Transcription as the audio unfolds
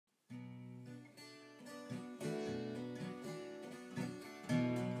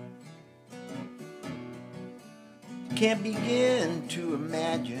can't begin to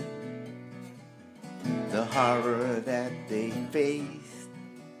imagine the horror that they faced.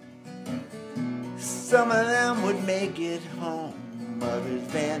 Some of them would make it home, others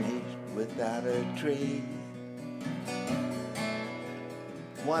vanished without a trace.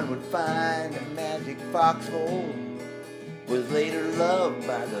 One would find a magic foxhole, was later loved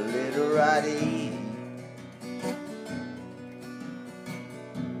by the literati.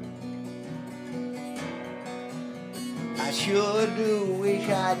 I sure do wish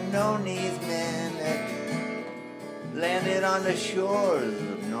I'd known these men that landed on the shores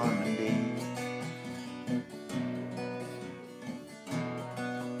of Normandy.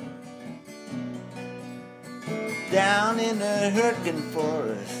 Down in the Hurricane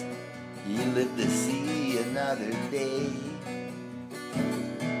Forest, he lived to see another day.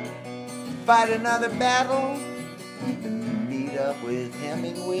 Fight another battle, even meet up with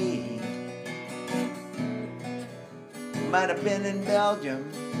Hemingway. Might have been in Belgium,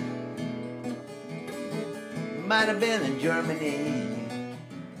 might have been in Germany.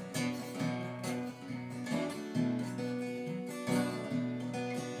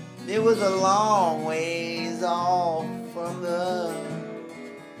 It was a long ways off from the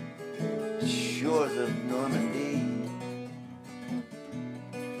shores of Normandy.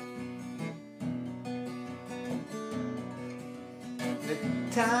 The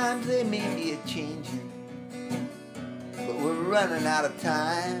times they may be a-changing, but we're running out of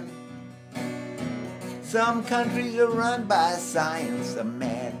time. Some countries are run by science, a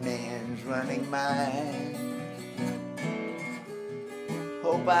madman's running mine.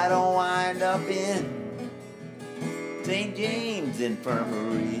 Hope I don't wind up in St. James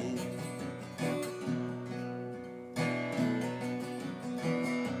Infirmary.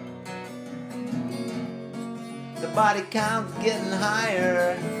 The body count's getting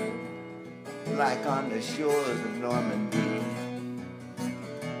higher, like on the shores of Normandy.